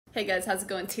Hey guys, how's it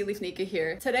going? TeaLeafNeeka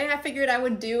here. Today I figured I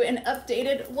would do an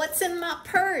updated what's in my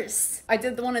purse. I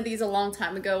did one of these a long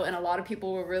time ago and a lot of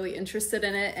people were really interested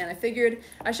in it, and I figured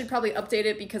I should probably update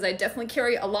it because I definitely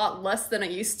carry a lot less than I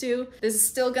used to. This is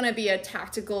still gonna be a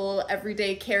tactical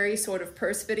everyday carry sort of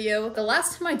purse video. The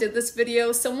last time I did this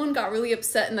video, someone got really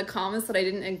upset in the comments that I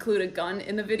didn't include a gun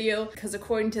in the video because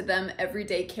according to them,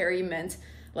 everyday carry meant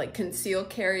like concealed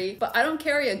carry, but I don't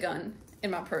carry a gun in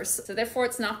my purse, so therefore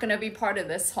it's not gonna be part of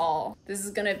this haul. This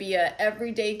is gonna be a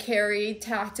everyday carry,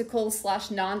 tactical slash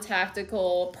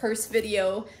non-tactical purse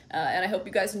video, and I hope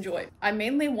you guys enjoy. I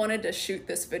mainly wanted to shoot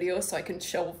this video so I can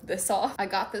show this off. I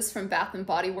got this from Bath &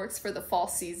 Body Works for the fall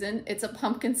season. It's a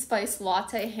pumpkin spice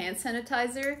latte hand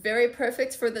sanitizer. Very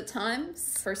perfect for the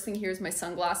times. First thing here is my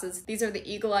sunglasses. These are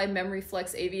the Eagle Eye Memory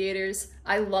Flex Aviators.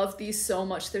 I love these so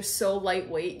much. They're so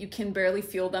lightweight. You can barely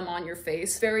feel them on your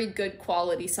face. Very good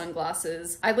quality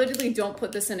sunglasses. I literally don't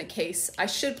put this in a case. I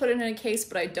should put it in a case,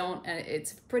 but I don't, and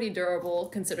it's pretty durable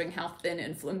considering how thin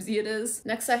and flimsy it is.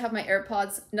 Next, I have my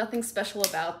AirPods. Nothing special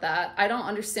about that. I don't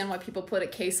understand why people put a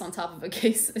case on top of a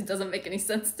case. It doesn't make any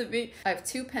sense to me. I have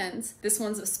two pens. This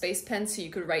one's a space pen, so you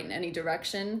could write in any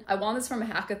direction. I won this from a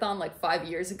hackathon like 5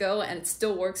 years ago, and it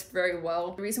still works very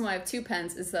well. The reason why I have two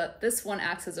pens is that this one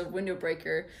acts as a window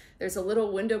breaker. There's a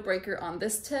little window breaker on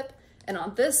this tip, and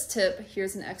on this tip,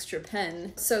 here's an extra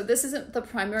pen. So this isn't the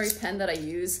primary pen that I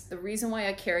use. The reason why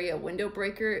I carry a window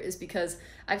breaker is because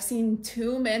I've seen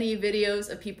too many videos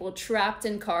of people trapped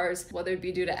in cars, whether it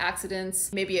be due to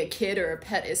accidents, maybe a kid or a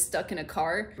pet is stuck in a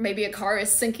car, maybe a car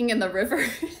is sinking in the river.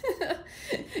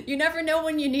 You never know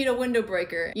when you need a window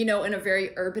breaker. You know, in a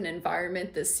very urban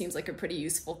environment, this seems like a pretty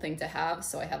useful thing to have,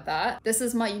 so I have that. This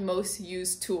is my most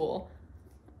used tool.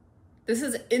 This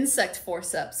is insect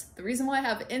forceps. The reason why I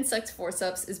have insect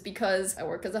forceps is because I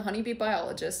work as a honeybee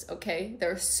biologist, okay?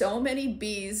 There are so many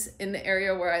bees in the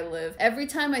area where I live. Every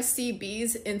time I see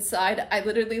bees inside, I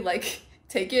literally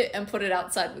take it and put it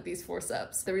outside with these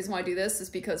forceps. The reason why I do this is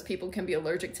because people can be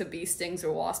allergic to bee stings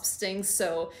or wasp stings,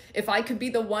 so if I could be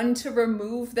the one to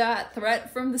remove that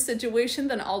threat from the situation,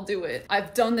 then I'll do it.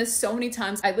 I've done this so many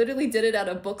times. I literally did it at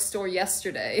a bookstore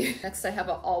yesterday. Next, I have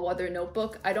an all-weather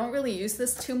notebook. I don't really use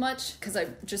this too much because I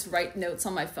just write notes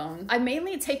on my phone. I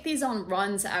mainly take these on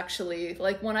runs, actually.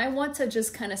 Like when I want to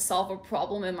just kind of solve a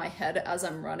problem in my head as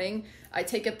I'm running, I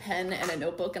take a pen and a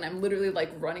notebook and I'm literally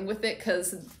like running with it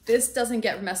because this doesn't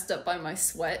get messed up by my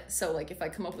sweat. So like if I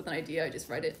come up with an idea, I just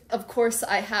write it. Of course,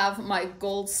 I have my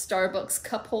gold Starbucks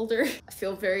cup holder. I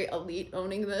feel very elite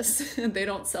owning this. They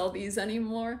don't sell these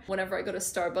anymore. Whenever I go to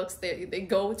Starbucks, they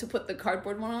go to put the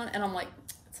cardboard one on and I'm like,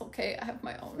 it's okay, I have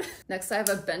my own. Next, I have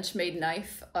a Benchmade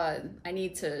knife. I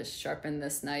need to sharpen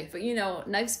this knife, but you know,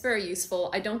 knife's very useful.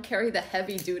 I don't carry the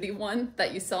heavy duty one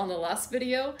that you saw in the last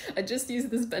video. I just use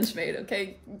this Benchmade,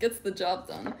 okay? Gets the job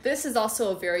done. This is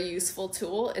also a very useful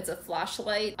tool. It's a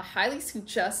flashlight. I highly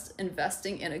suggest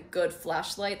investing in a good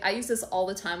flashlight. I use this all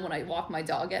the time when I walk my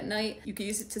dog at night. You can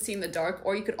use it to see in the dark,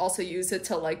 or you could also use it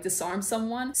to like disarm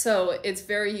someone. So it's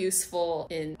very useful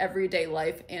in everyday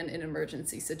life and in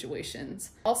emergency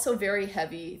situations. Also very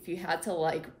heavy. If you had to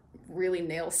like really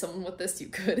nail someone with this, you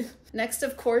could. Next,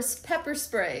 of course, pepper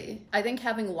spray. I think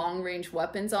having long range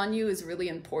weapons on you is really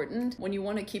important when you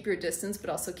want to keep your distance but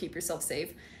also keep yourself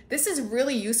safe. This is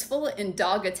really useful in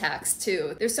dog attacks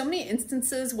too. There's so many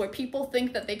instances where people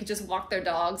think that they could just walk their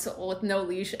dogs with no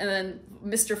leash and then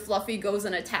Mr. Fluffy goes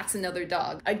and attacks another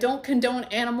dog. I don't condone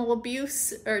animal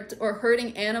abuse or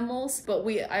hurting animals, but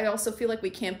I also feel like we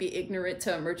can't be ignorant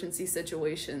to emergency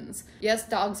situations. Yes,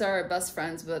 dogs are our best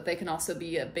friends, but they can also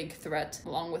be a big threat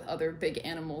along with other big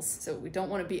animals, so we don't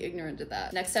want to be ignorant of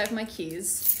that. Next, I have my keys.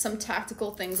 Some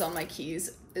tactical things on my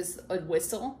keys is a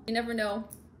whistle. You never know.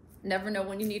 Never know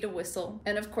when you need a whistle.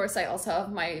 And of course, I also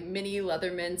have my mini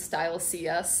Leatherman Style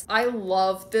CS. I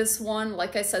love this one,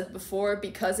 like I said before,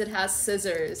 because it has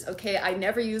scissors, okay? I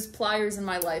never use pliers in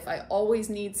my life. I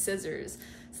always need scissors.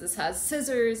 So this has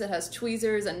scissors, it has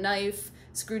tweezers, a knife,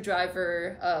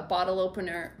 screwdriver, a bottle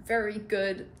opener. Very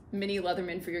good mini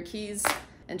Leatherman for your keys.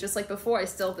 And just like before, I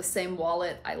still have the same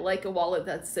wallet. I like a wallet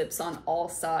that zips on all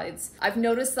sides. I've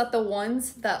noticed that the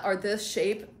ones that are this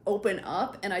shape open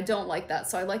up, and I don't like that.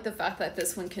 So I like the fact that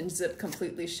this one can zip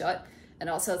completely shut. and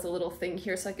also has a little thing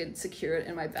here so I could secure it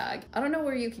in my bag. I don't know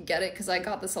where you could get it because I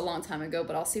got this a long time ago,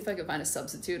 but I'll see if I can find a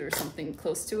substitute or something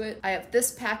close to it. I have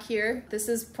this pack here. This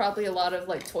is probably a lot of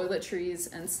like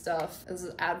toiletries and stuff. This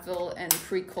is Advil and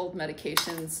pre-cold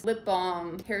medications, lip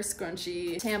balm, hair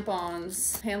scrunchie,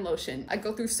 tampons, hand lotion. I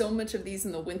go through so much of these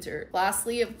in the winter.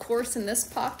 Lastly, of course, in this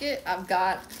pocket, I've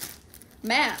got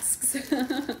Masks.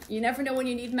 You never know when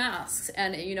you need masks,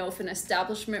 and you know, if an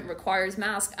establishment requires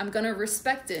masks, I'm gonna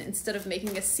respect it instead of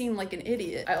making a scene like an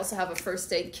idiot. I also have a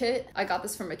first aid kit. I got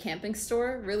this from a camping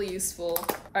store, really useful.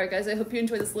 All right guys, I hope you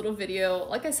enjoyed this little video.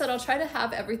 Like I said, I'll try to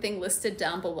have everything listed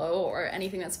down below, or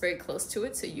anything that's very close to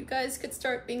it, so you guys could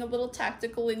start being a little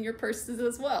tactical in your purses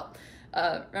as well.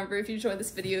 Remember, if you enjoyed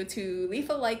this video, to leave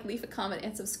a like, leave a comment,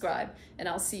 and subscribe, and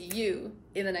I'll see you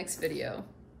in the next video.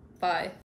 Bye.